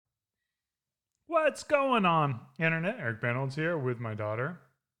What's going on, Internet? Eric Bandholz here with my daughter,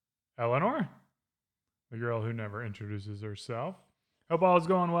 Eleanor, the girl who never introduces herself. Hope all is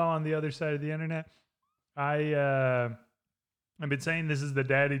going well on the other side of the Internet. I've been saying this is the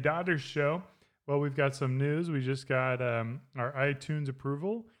Daddy-Daughter Show. Well, we've got some news. We just got our iTunes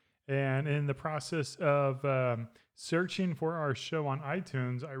approval. And in the process of searching for our show on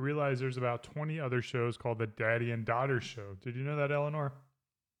iTunes, I realized there's about 20 other shows called the Daddy and Daughter Show. Did you know that, Eleanor?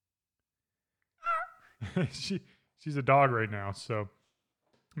 She's a dog right now, so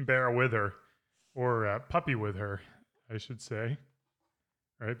bear with her, or puppy with her, I should say,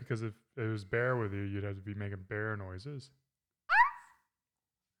 right? Because if it was bear with you, you'd have to be making bear noises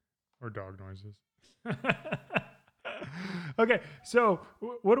or dog noises. Okay, so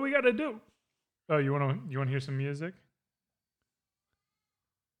what do we got to do? Oh, you want to hear some music?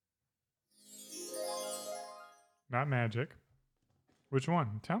 Not magic. Which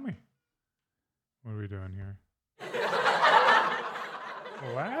one? Tell me. What are we doing here?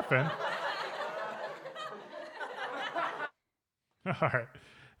 Laughing?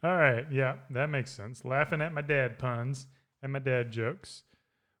 All right. Yeah, that makes sense. Laughing at my dad puns and my dad jokes.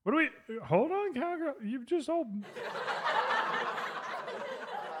 What do we... Hold on, cowgirl. You've just all...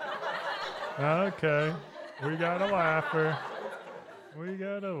 Okay. We got a laugher.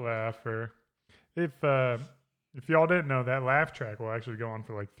 If y'all didn't know, that laugh track will actually go on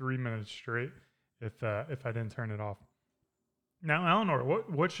for like 3 minutes straight if I didn't turn it off. Now, Eleanor,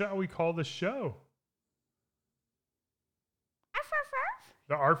 what shall we call the show? Arf, arf, arf.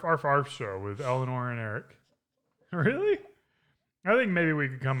 The Arf Arf Arf Show with Eleanor and Eric. Really? I think maybe we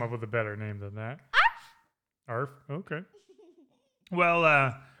could come up with a better name than that. Arf? Okay.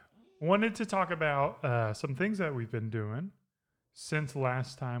 Well, wanted to talk about some things that we've been doing since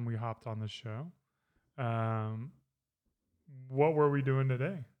last time we hopped on the show. What were we doing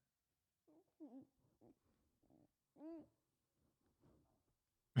today?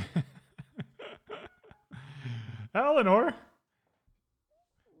 Eleanor,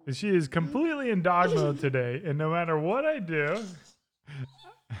 she is completely in dog mode today, and no matter what I do,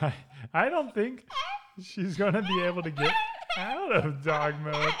 I don't think she's going to be able to get out of dog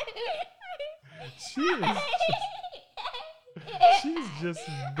mode. She's just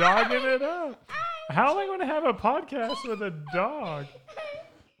dogging it up. How am I going to have a podcast with a dog?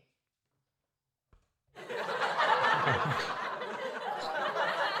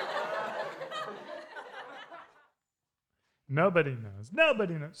 Nobody knows.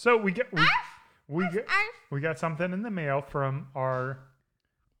 So we got something in the mail from our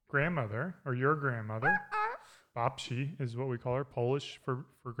grandmother, or your grandmother. Babci is what we call her, Polish for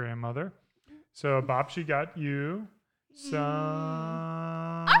grandmother. So Babci got you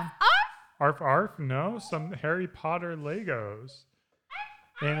some Arf Arf? No, some Harry Potter Legos.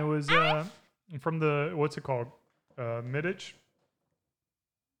 And it was from the, what's it called? Midditch?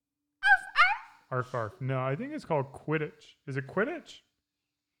 Arf Arf. No, I think it's called Quidditch. Is it Quidditch?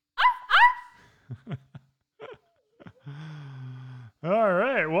 All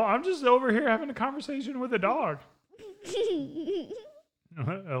right. Well, I'm just over here having a conversation with a dog.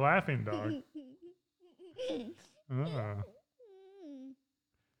 A laughing dog.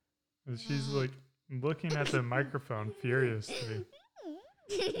 She's like looking at the microphone furiously.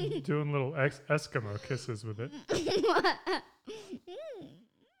 Doing little Eskimo kisses with it.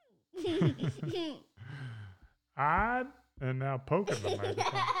 Odd. And now poking the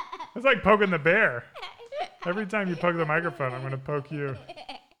microphone. It's like poking the bear. Every time you poke the microphone, I'm going to poke you.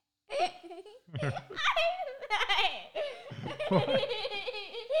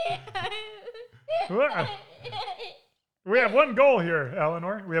 What? We have one goal here,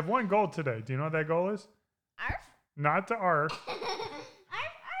 Eleanor. We have one goal today. Do you know what that goal is? Arf? Not to arf. Arf, arf.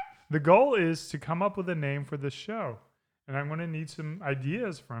 The goal is to come up with a name for the show. And I'm going to need some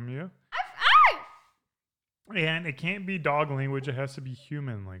ideas from you. Arf, arf. And it can't be dog language. It has to be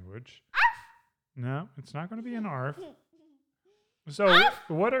human language. Arf. No, it's not going to be an arf. So Arf.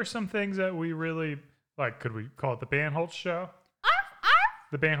 what are some things that we really like? Could we call it the Bandholz Show? Arf, arf.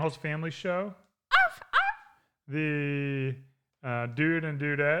 The Bandholz Family Show? Arf, arf. The Dude and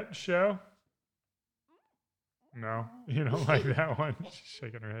Dudette Show? No, you don't like that one. She's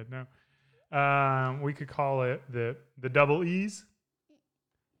shaking her head no. We could call it the double E's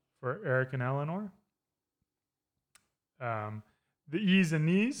for Eric and Eleanor. The E's and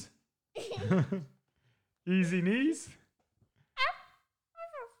Knees. Easy Knees.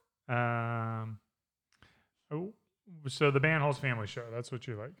 So the Bandholz Family Show. That's what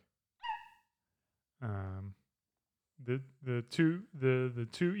you like. The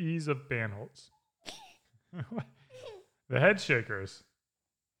two E's of Bandholz. The Head Shakers.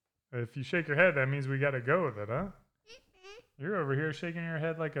 If you shake your head, that means we got to go with it, huh? You're over here shaking your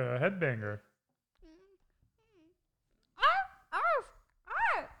head like a headbanger.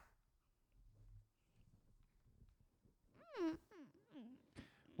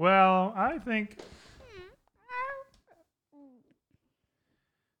 Well, I think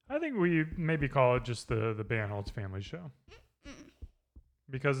we maybe call it just the Bandholz Family Show.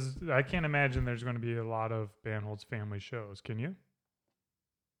 Because I can't imagine there's going to be a lot of Bandholz Family shows. Can you?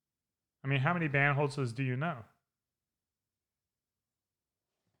 I mean, how many Bandholzes do you know?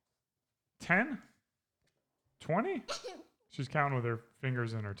 10? 20? She's counting with her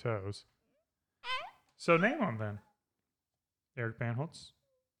fingers and her toes. So name them then. Eric Bandholz,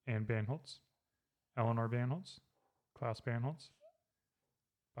 Ann Bandholz, Eleanor Bandholz, Klaus Bandholz,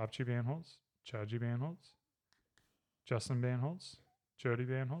 Babchi Bandholz, Chaji Bandholz, Justin Bandholz, Jody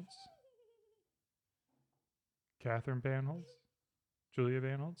Bandholz, Catherine Bandholz, Julia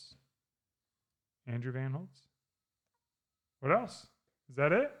Bandholz, Andrew Bandholz. What else? Is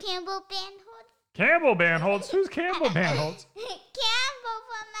that it? Campbell Bandholz. Campbell Bandholz? Who's Campbell Bandholz? Campbell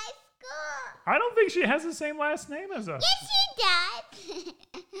from my school. I don't think she has the same last name as us. Yes, she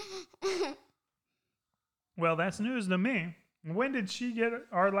does. Well, that's news to me. When did she get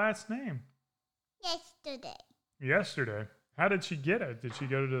our last name? Yesterday. Yesterday. How did she get it? Did she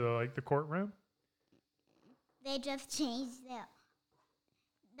go to the courtroom? They just changed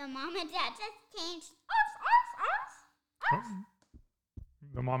the mom and dad just changed.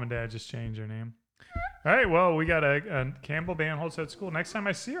 The mom and dad just changed their name. All right, well, we got a Campbell Bandholz at school. Next time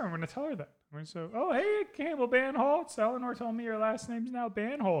I see her, I'm going to tell her that. I'm going to say, oh, hey, Campbell Bandholz. Eleanor told me your last name's now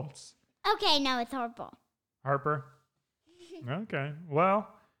Bandholz. Okay, no, it's horrible. Harper. Okay, well.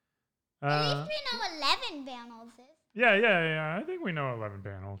 At least we know 11 Bandholzes. Yeah. I think we know 11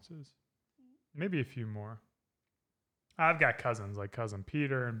 Bandholzes. Maybe a few more. I've got cousins like Cousin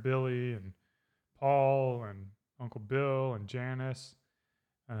Peter and Billy and Paul and Uncle Bill and Janice.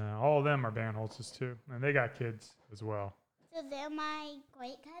 All of them are Bandholzes too. And they got kids as well. So they're my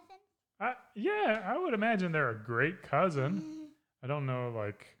great cousins? Yeah, I would imagine they're a great cousin. I don't know,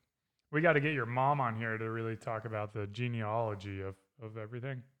 we got to get your mom on here to really talk about the genealogy of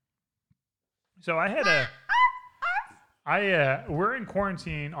everything. So we're in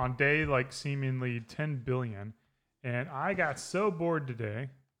quarantine on day seemingly 10 billion, and I got so bored today.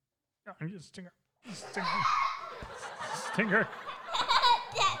 I'm just stinger. Stinger.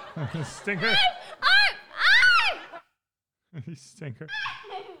 Stinker.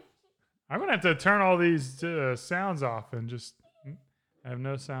 I'm going to have to turn all these sounds off and just have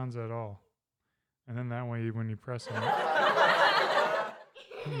no sounds at all. And then that way, when you press them,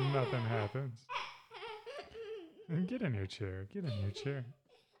 nothing happens. Get in your chair.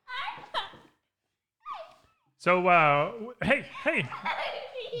 So, hey.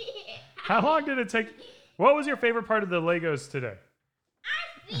 How long did it take? What was your favorite part of the Legos today?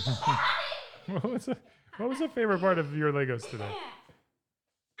 What was the favorite part of your Legos today?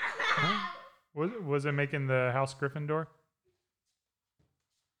 Huh? Was it making the House Gryffindor?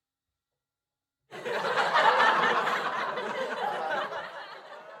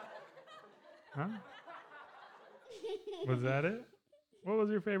 Huh? Was that it? What was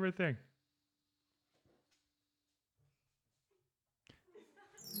your favorite thing?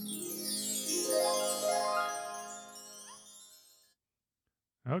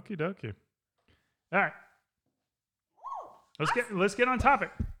 Okie dokie. All right. Let's get on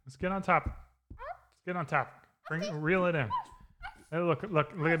topic. Reel it in. Hey, look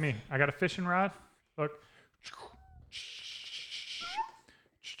at me. I got a fishing rod. Look.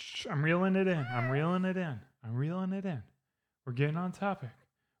 I'm reeling it in. We're getting on topic.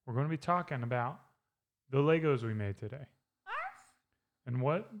 We're going to be talking about the Legos we made today.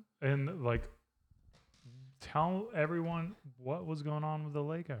 Tell everyone what was going on with the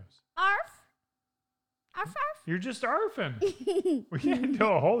Legos. Arf. You're just arfing. We can't do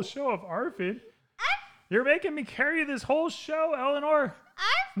a whole show of arfing. You're making me carry this whole show, Eleanor.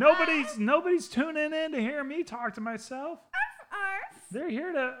 Nobody's tuning in to hear me talk to myself. Arf. They're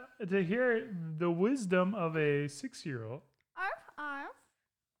here to hear the wisdom of a 6-year-old. Arf.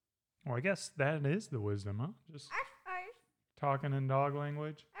 Well, I guess that is the wisdom, huh? Just Arf. talking in dog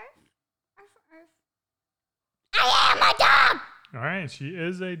language. Arf. I am a dog. All right, she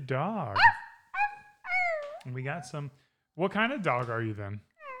is a dog. And we got some. What kind of dog are you then?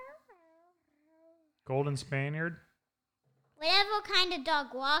 Golden Spaniard? Whatever kind of dog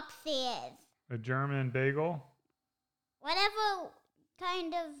Rox is. A German Bagel? Whatever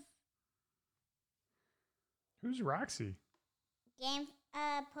kind of Who's Roxy?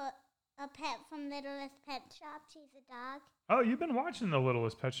 put a pet from Littlest Pet Shop. She's a dog. Oh, you've been watching The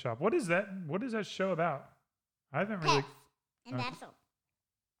Littlest Pet Shop. What is that? What is that show about? I haven't really. Pets. And that's all.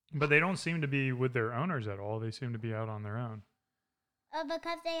 But they don't seem to be with their owners at all. They seem to be out on their own.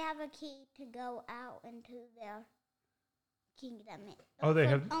 Because they have a key to go out into their kingdom. Oh, they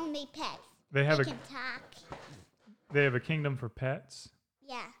have only pets. They have can talk. They have a kingdom for pets.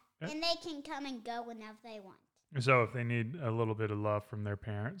 Yeah, and they can come and go whenever they want. So if they need a little bit of love from their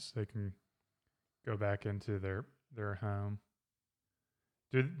parents, they can go back into their home.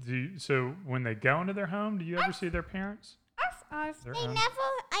 So when they go into their home, do you ever see their parents? They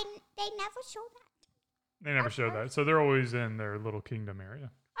never show that. They never show that. So they're always in their little kingdom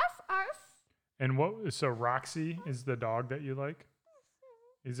area. And so Roxy is the dog that you like?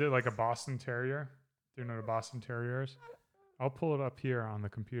 Is it like a Boston Terrier? Do you know what a Boston Terrier is? I'll pull it up here on the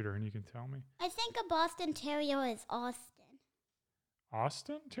computer and you can tell me. I think a Boston Terrier is Austin.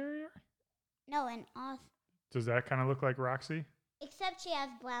 Austin Terrier? No, an Austin. Does that kind of look like Roxy? Except she has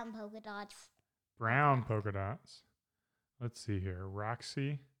brown polka dots. Brown polka dots. Let's see here.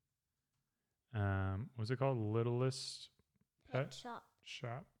 Roxy. What's it called? Littlest Pet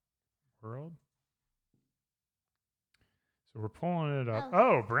Shop World. So we're pulling it up.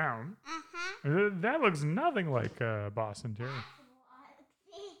 Oh, brown. That looks nothing like Boston Terrier.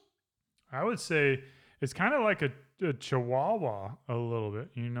 I would say it's kind of like a Chihuahua a little bit.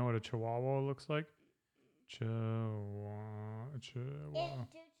 You know what a Chihuahua looks like? Chihuahua. Do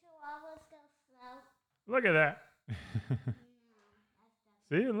Chihuahuas go slow? Look at that.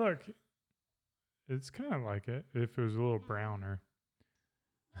 See, look. It's kind of like it if it was a little browner.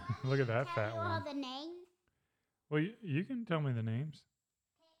 Look at that fat one. All the names? Well, you can tell me the names.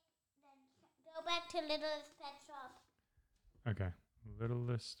 Then go back to Littlest Pet Shop. Okay.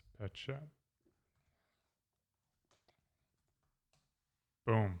 Littlest Pet Shop.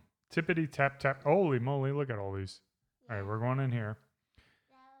 Boom. Tippity tap tap. Holy moly, look at all these. All right, we're going in here.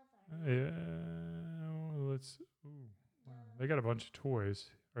 Wow, they got a bunch of toys.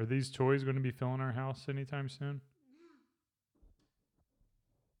 Are these toys going to be filling our house anytime soon?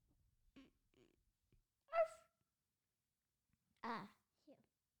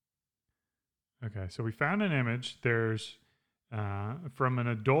 Okay, so we found an image. There's, from an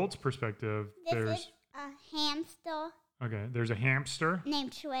adult's perspective, This is a hamster. Okay, there's a hamster.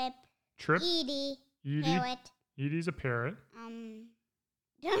 Named Trip. Trip. Edie. Parrot. Edie's a parrot.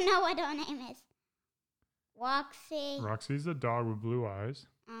 Don't know what her name is. Roxy. Roxy's a dog with blue eyes.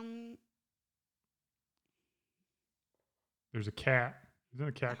 There's a cat. Isn't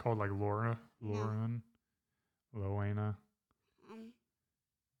a cat called like Laura? Lauren? No. Loana?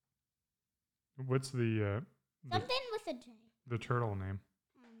 What's the something with a J. The turtle name?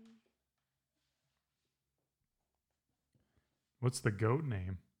 What's the goat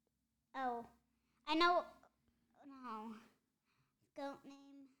name? Oh, I know. No, goat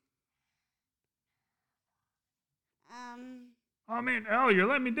name. Oh man, you're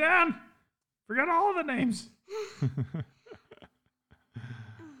letting me down. Forgot all the names.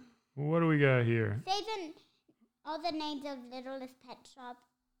 What do we got here? Say all the names of Littlest Pet Shop.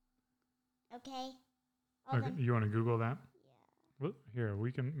 Okay. Okay, you want to Google that? Yeah. Well, here,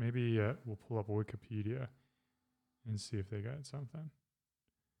 we can maybe we'll pull up Wikipedia and see if they got something.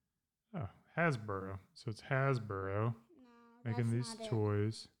 Oh, Hasbro. So it's Hasbro making these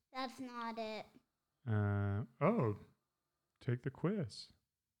toys. That's not it. Take the quiz.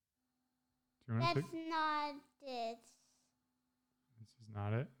 Do you want That's not it. This is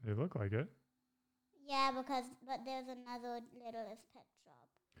not it. They look like it. Yeah, but there's another Littlest Pet Shop.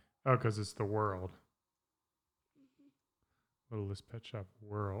 Oh, because it's the world. Littlest Pet Shop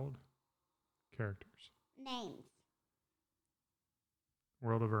World. Characters. Names.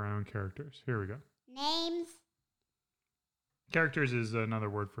 World of our own characters. Here we go. Names. Characters is another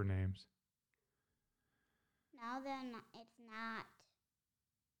word for names. No, they're not. It's not.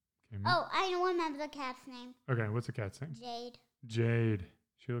 Okay, oh, I remember the cat's name. Okay, what's the cat's name? Jade. Jade.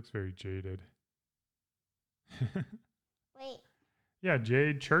 She looks very jaded. Wait. Yeah,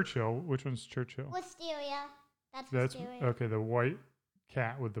 Jade Churchill. Which one's Churchill? Wisteria. That's Wisteria. Okay, the white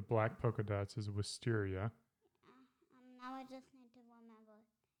cat with the black polka dots is Wisteria. Now I just need to remember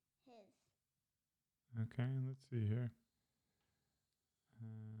his. Okay, let's see here.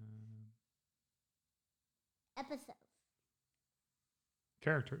 Episodes.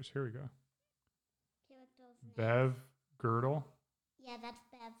 Characters. Here we go. Characters. Bev Girdle. Yeah, that's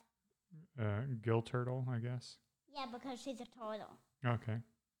Bev. Gill Turtle, I guess. Yeah, because she's a turtle. Okay.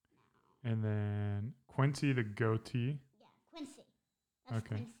 And then Quincy the goatee. Yeah, Quincy. That's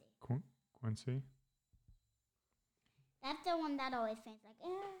okay. Quincy. Quincy. That's the one that always thinks like,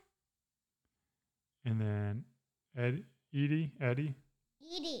 And then Eddie. Edie.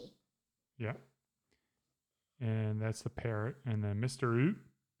 Yeah. And that's the parrot. And then Mr. Oot.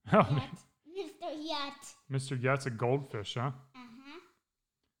 Oh, Yet. Mr. Yet. Mr. Yet's a goldfish, huh? Uh-huh.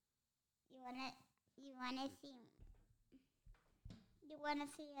 You wanna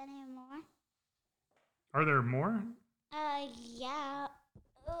see any more? Are there more? Yeah.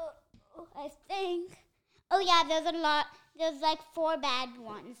 I think. Oh yeah, there's a lot. There's like 4 bad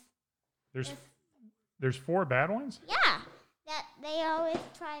ones. There's 4 bad ones? Yeah. That they always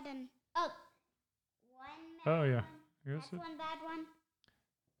try to. Oh. One. Oh, yeah. That's one bad one.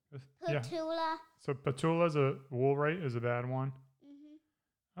 Yeah. Petula. So Petula's a woolwright is a bad one.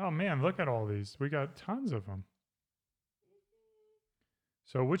 Mm-hmm. Oh man, look at all these. We got tons of them.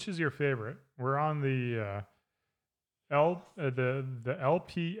 So which is your favorite? We're on the the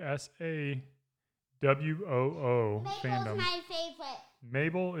LPSA WOO Mabel's fandom. my favorite.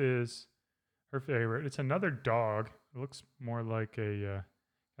 Mabel is her favorite. It's another dog. It looks more like a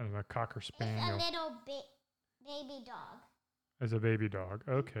kind of a cocker It's spaniel. a little baby dog As a baby dog.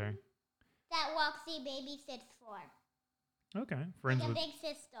 Okay. that Roxy babysits for. Okay. Friends Like a with. big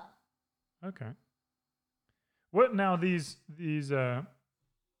sister. Okay. What now? These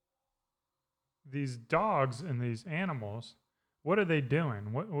dogs and these animals. What are they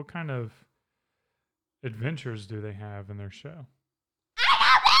doing? What kind of adventures do they have in their show?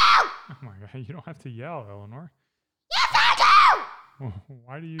 I Oh my god! You don't have to yell, Eleanor. Yes, I do!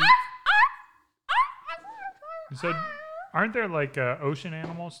 Why do you? You said, aren't there like ocean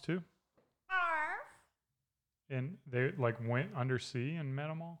animals too? And they like went undersea and met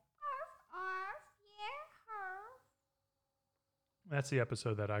them all? That's the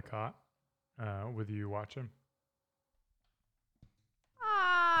episode that I caught with you watching.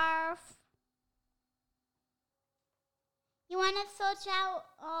 You want to search out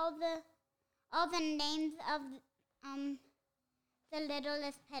all the names of the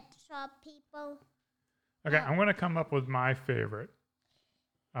Littlest Pet Shop people? Okay, I'm going to come up with my favorite.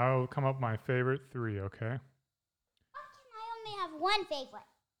 I'll come up with my favorite 3, okay? How can I only have one favorite?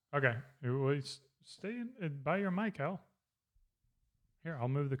 Okay, well, stay by your mic, Al. Here, I'll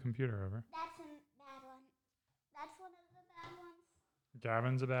move the computer over. That's a bad one. That's one of the bad ones.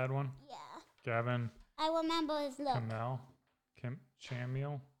 Gavin's a bad one. Yeah. Gavin, I remember his look.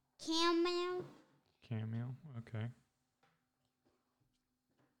 Chamiel, okay.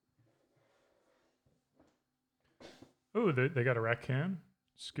 Oh, they got a raccoon.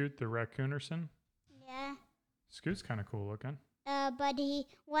 Scoot the Raccoonerson. Yeah. Scoot's kind of cool looking. But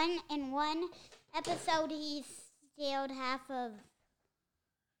in one episode he stealed half of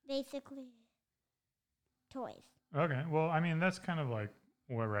basically toys. Okay, well, I mean, that's kind of like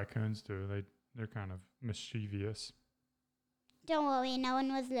what raccoons do. They're kind of mischievous. Don't worry, no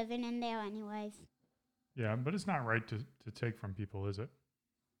one was living in there anyways. Yeah, but it's not right to take from people, is it?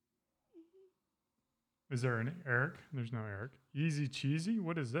 Is there an Eric? There's no Eric. Easy Cheesy?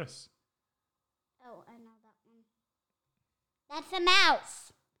 What is this? Oh, I know that one. That's a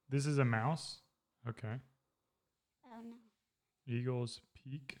mouse. This is a mouse? Okay. Oh, no. Eagle's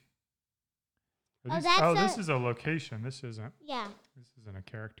Peak. Oh, This is a location. This isn't Yeah. a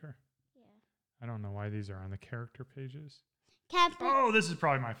character. Yeah. I don't know why these are on the character pages. Captain. Oh, this is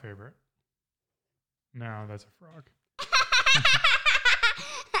probably my favorite. No, that's a frog.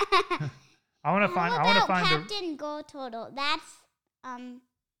 I want to find Captain Go Turtle. That's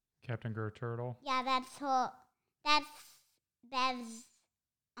Captain Gerturtle. Yeah, that's her. That's Bev's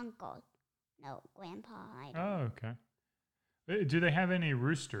uncle. No, grandpa. I don't know. Oh, okay. Do they have any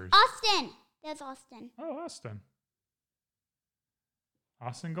roosters? Austin. There's Austin. Oh, Austin.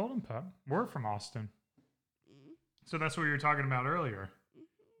 Austin Golden Pup. We're from Austin. So that's what you were talking about earlier.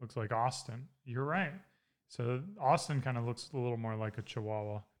 Looks like Austin. You're right. So Austin kind of looks a little more like a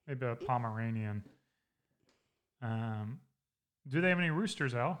Chihuahua, maybe a Pomeranian. Do they have any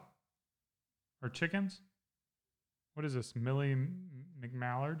roosters, Al? Or chickens? What is this? Millie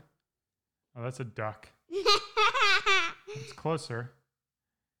McMallard? Oh, that's a duck. It's closer.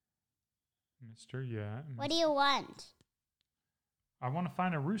 Mister, yeah. What do you want? I want to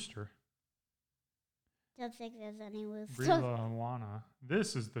find a rooster. Don't think there's any roosters. Brilawana.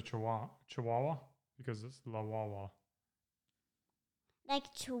 This is the Chihuahua because it's La Wawa.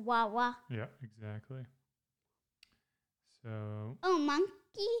 Like Chihuahua. Yeah, exactly. So. Oh, monkey?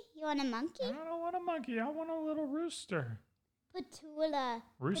 You want a monkey? I don't want a monkey. I want a little rooster. Petula.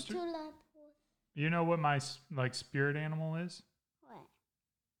 Rooster? Petula. You know what my spirit animal is? What?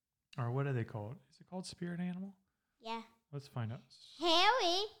 Or what are they called? Is it called spirit animal? Yeah. Let's find out.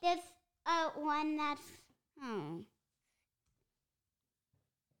 Harry. There's one that's.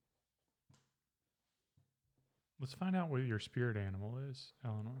 Let's find out what your spirit animal is,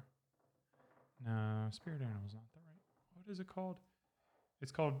 Eleanor. No, spirit animal is not the right. What is it called?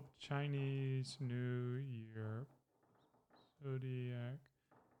 It's called Chinese New Year Zodiac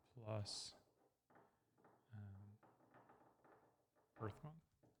plus Birth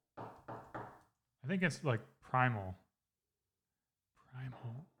Month. I think it's like primal.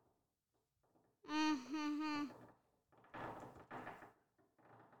 Primal. Mm-hmm.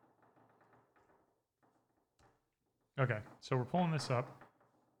 Okay, so we're pulling this up.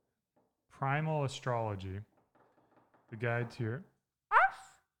 Primal Astrology. The guide to your...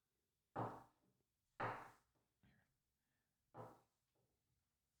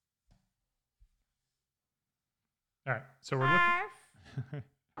 All right, so we're looking...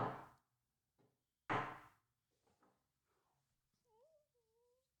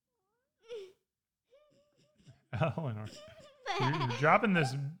 Eleanor, you're dropping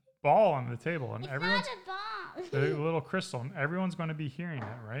this ball on the table, and It's everyone's not a ball. a little crystal, and everyone's going to be hearing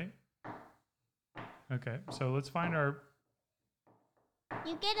it, right? Okay, so let's find our.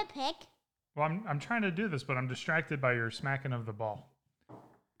 You get a pick. Well, I'm trying to do this, but I'm distracted by your smacking of the ball.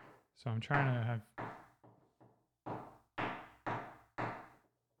 So I'm trying to have.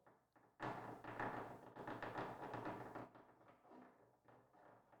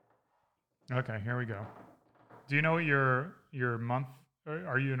 Okay, here we go. Do you know what your month?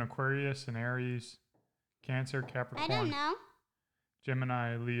 Are you an Aquarius, an Aries, Cancer, Capricorn? I don't know.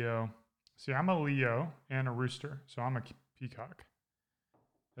 Gemini, Leo. See, I'm a Leo and a rooster, so I'm a peacock.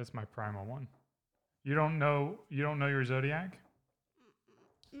 That's my primal one. You don't know your zodiac?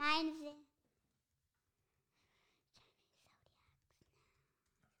 Mine's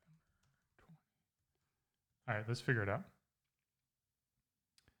All right, let's figure it out.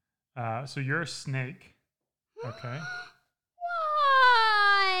 So you're a snake. Okay.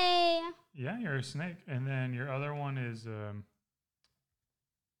 Why? Yeah, you're a snake. And then your other one is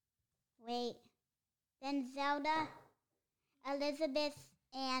Wait. Then Zelda, Elizabeth,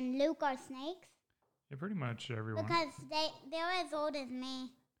 and Luke are snakes? yeah, pretty much everyone. Because they're as old as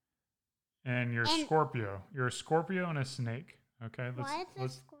me. And you're Scorpio. You're a Scorpio and a snake. Okay, What's a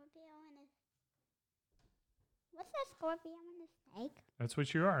Scorpio and what's a Scorpio and a snake? That's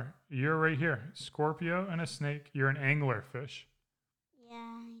what you are. You're right here. Scorpio and a snake. You're an anglerfish.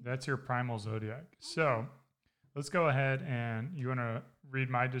 Yeah. That's your primal zodiac. So let's go ahead and you want to read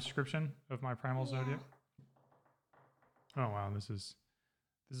my description of my primal zodiac? Oh, wow. This is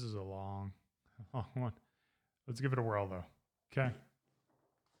a long one. Let's give it a whirl, though. Okay.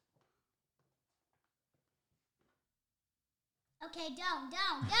 Okay, don't.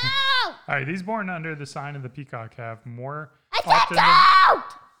 All right. These born under the sign of the peacock have more I often said don't!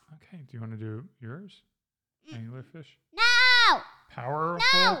 Okay. Do you want to do yours? Anglerfish? No! Powerful,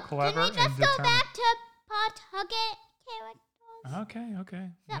 No! clever, Can we and just go determined. back to Pot Hugget characters? Okay.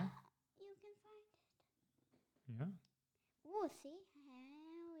 So, Yeah. you can find Yeah. Ooh, see?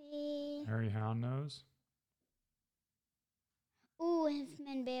 Harry. Harry Houndnose. Ooh,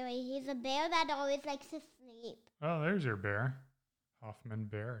 Huffman Berry. He's a bear that always likes to sleep. Oh, there's your bear. Hoffman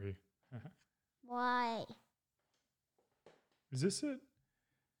Berry. Why? Is this it?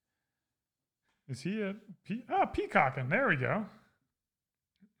 Is he a peacockin? There we go.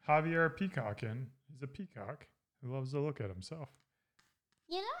 Javier Peacockin is a peacock who loves to look at himself.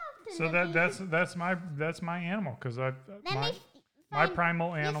 You don't have to So look that's my animal because my find-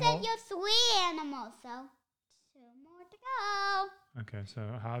 primal You animal. said you're 3 animals, so 2 more to go. Okay, so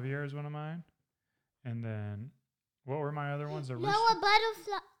Javier is one of mine, and then what were my other ones? A rooster? No, a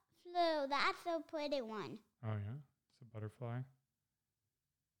butterfly. That's a pretty one. Oh yeah, it's a butterfly.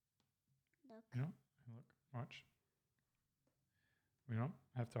 Look. You know, look, watch. We don't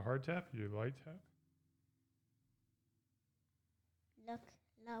have to hard tap. You light tap. Look,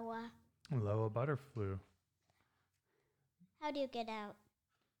 Loa. Loa butterfly. How do you get out?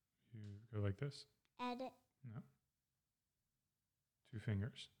 You go like this. Edit. No. 2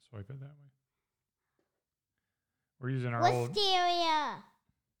 fingers. Swipe it that way. We're using our old. Wisteria.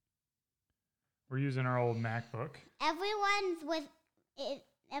 We're using our old MacBook. Everyone's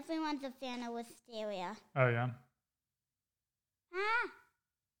a fan of Wisteria. Oh yeah. Ah.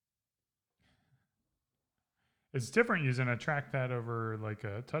 It's different using a trackpad over like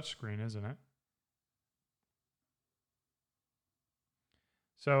a touchscreen, isn't it?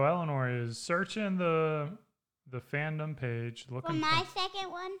 So Eleanor is searching the fandom page, looking For my second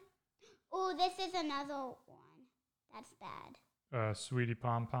one. Oh, this is another one. That's bad. Sweetie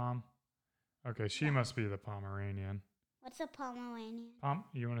Pom Pom. Okay, she must be the Pomeranian. What's a Pomeranian?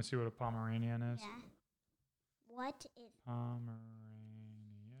 You want to see what a Pomeranian is? Yeah. What is Pomeranian.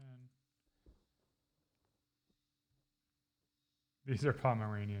 These are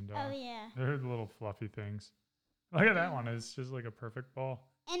Pomeranian dogs. Oh, yeah. They're little fluffy things. Look at that one. It's just like a perfect ball.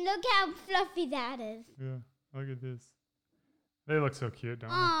 And look how fluffy that is. Yeah. Look at this. They look so cute, don't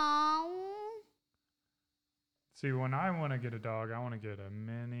they? Aww. See, when I want to get a dog, I want to get a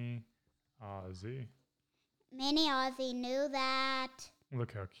mini Aussie. Mini Aussie knew that.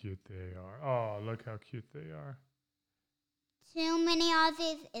 Look how cute they are. Oh, look how cute they are. Too many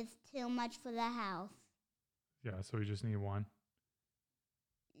Aussies is too much for the house. Yeah, so we just need one.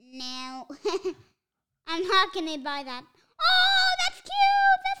 No. I'm not going to buy that. Oh, that's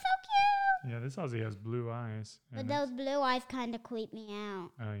cute. That's so cute. Yeah, this Aussie has blue eyes. But those blue eyes kind of creep me out.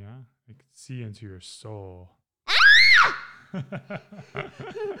 Oh, yeah? I can see into your soul. You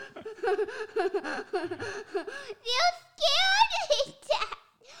scared me, Dad.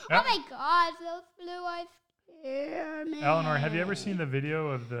 Oh my gosh, those blue eyes scare me. Eleanor, have you ever seen the video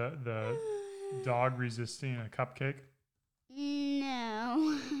of the dog resisting a cupcake? No.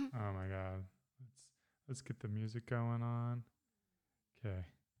 Oh my God. Let's get the music going on. Okay.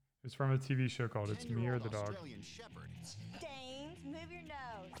 It's from a TV show called It's Me or the Dog. Australian Shepherd, Stains, move your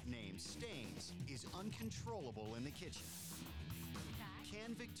nose. named Stains, is uncontrollable in the kitchen.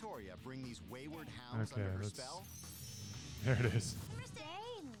 Can Victoria bring these wayward hounds Okay, under her let's- spell? There it is.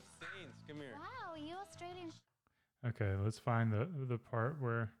 Stains. Stains, come here. Wow, you Australian. Okay, let's find the part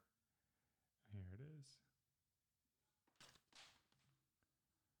where... Here it is.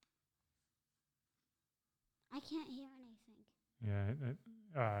 I can't hear anything.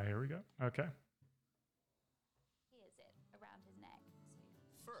 Yeah, here we go. Okay. Here's it around his neck.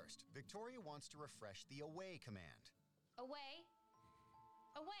 First, Victoria wants to refresh the away command. Away.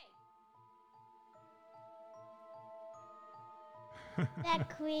 Away. That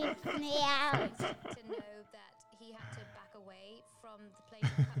creeps me out. To know that he had to back away from the plate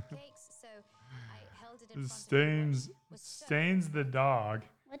of cupcakes, so I held it in front of him. Stains the dog.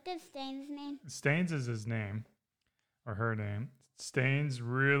 What does Stains mean? Stains is his name, or her name. Stains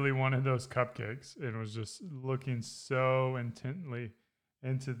really wanted those cupcakes and was just looking so intently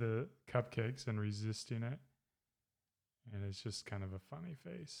into the cupcakes and resisting it. And it's just kind of a funny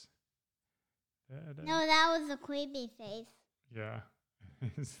face. Da-da. No, that was a creepy face. Yeah.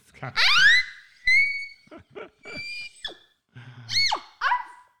 It's kind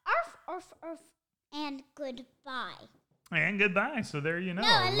Arf, arf, arf. And goodbye. And goodbye. So there you know. No,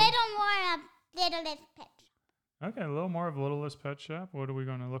 a little more of Littlest Pet Shop. Okay, a little more of Littlest Pet Shop. What are we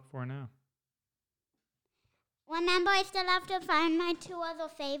going to look for now? Remember, I still have to find my two other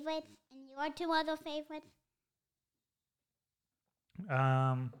favorites and your two other favorites.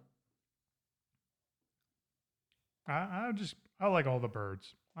 I like all the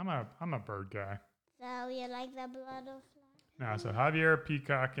birds. I'm a bird guy. So you like the butterfly? Now, so Javier,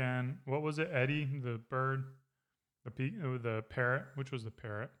 peacock, and what was it? Eddie, the bird, the parrot. Which was the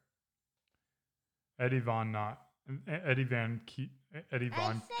parrot? Eddie Von Knott, Eddie Van Keet, Eddie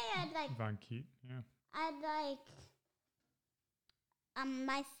Von. I'd say I'd like. Von Keet. Yeah. I'd like.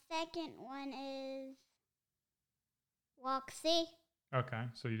 My second one is Roxy, Okay,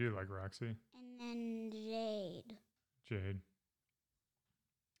 so you do like Roxy, and then Jade. Jade.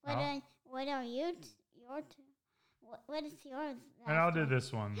 What are you? Your two? What is yours? And I'll do one?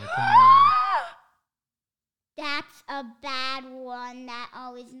 this one, the chameleon. That's a bad one that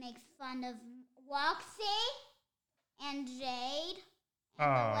always makes fun of Roxy and Jade and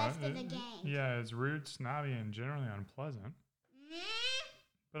the rest of the gang. Yeah, it's rude, snobby, and generally unpleasant.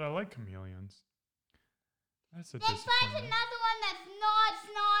 But I like chameleons. That's a Then find disappointment. another one that's not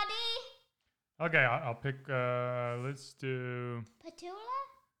snotty. Okay, I'll pick. Let's do. Petula?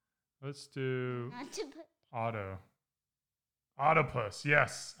 Let's do Not to put. Otto. Octopus.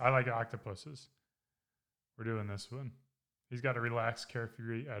 Yes, I like octopuses. We're doing this one. He's got a relaxed,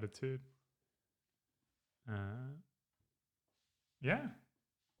 carefree attitude. Yeah.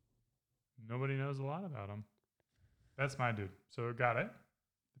 Nobody knows a lot about him. That's my dude. So got it.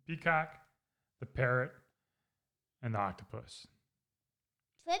 The peacock, the parrot, and the octopus.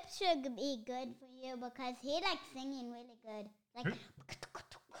 Trip should be good for you because he likes singing really good. Like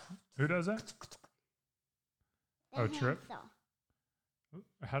Who does that? the Oh, Trip? hamster.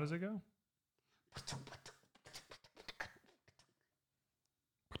 How does it go?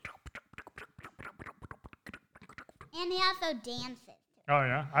 And he also dances. Oh,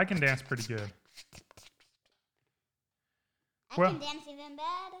 yeah. I can dance pretty good. I Well- can dance even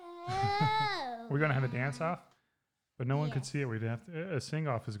better. We're going to have a dance off, but no one could Yes. see it. We'd have to, a sing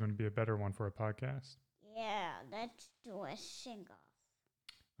off is going to be a better one for a podcast. Yeah, let's do a sing off.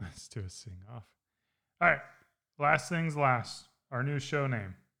 Let's do a sing off. All right. Last things last. Our new show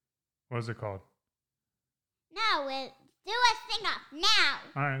name. What is it called? No, Do a sing-off now.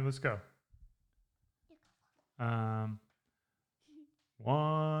 All right, let's go.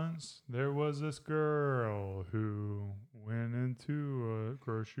 Once there was this girl who went into a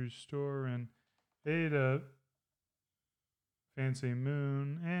grocery store and ate a fancy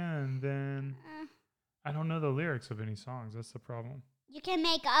moon, and then I don't know the lyrics of any songs. That's the problem. You can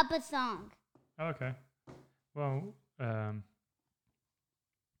make up a song. Okay. Well,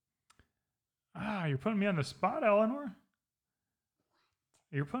 you're putting me on the spot, Eleanor.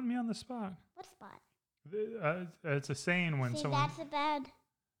 You're putting me on the spot. What spot? It's a saying when See, someone... that's a bad...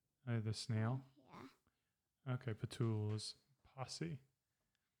 the snail. Yeah. Okay, Petula's posse.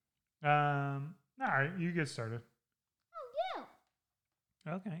 All right, you get started. Oh,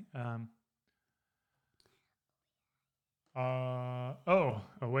 you. Okay.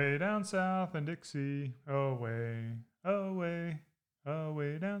 Away down south in Dixie. Away down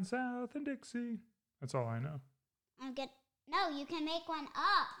south in Dixie. That's all I know. I'm good. No, you can make one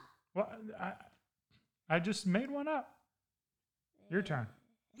up. Well, I just made one up. Your turn.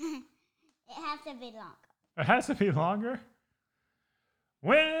 It has to be longer. It has to be longer.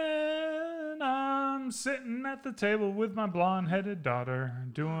 When I'm sitting at the table with my blonde-headed daughter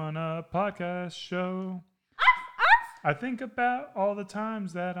doing a podcast show, I think about all the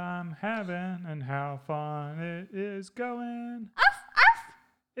times that I'm having and how fun it is going.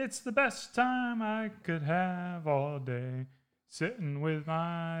 It's the best time I could have all day, sitting with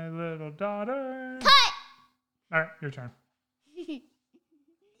my little daughter. Cut! All right, your turn. Too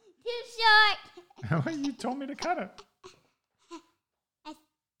short. You told me to cut it.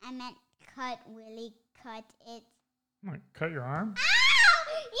 I meant cut, Willie. Cut it. I'm like, cut your arm? Ow!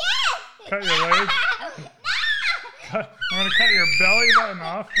 Yes! Cut your leg? No! I'm going to cut your belly button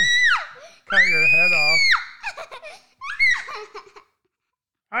off. Cut your head off.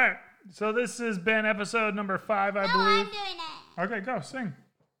 All right. So this has been episode number 5, I No, believe. I'm doing it. Okay, go. Sing.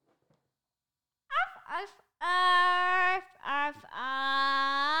 Arf, arf, arf, arf,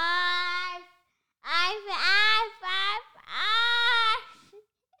 arf, arf, arf, arf.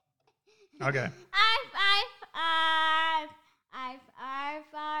 Okay. Arf, arf, arf, arf, arf,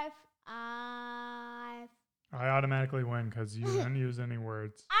 arf, arf. I automatically win because you didn't use any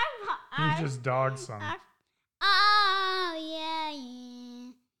words. Arf, You arf, just dog sung. arf. Oh, yeah,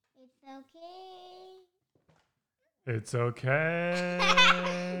 yeah. It's okay. It's okay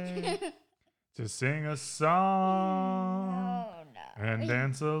to sing a song and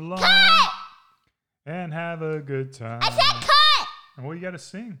dance along and have a good time. I said cut! And what you got to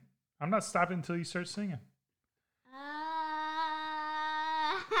sing? I'm not stopping until you start singing. No,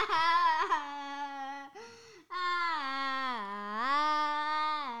 cut!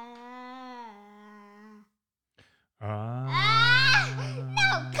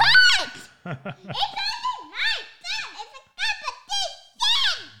 It's only my turn. It's a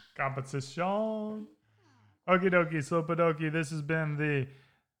competition. Competition. Okie dokie, slopadokie. This has been the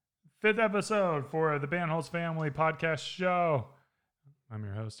 5th episode for the Bandholz Family Podcast Show. I'm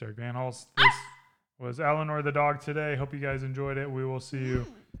your host, Eric Bandholz. This was Eleanor the dog today. Hope you guys enjoyed it. We will see you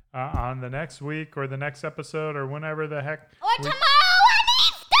on the next week or the next episode or whenever the heck. Or tomorrow on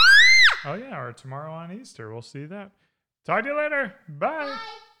Easter! Oh, yeah, or tomorrow on Easter. We'll see that. Talk to you later. Bye. Bye.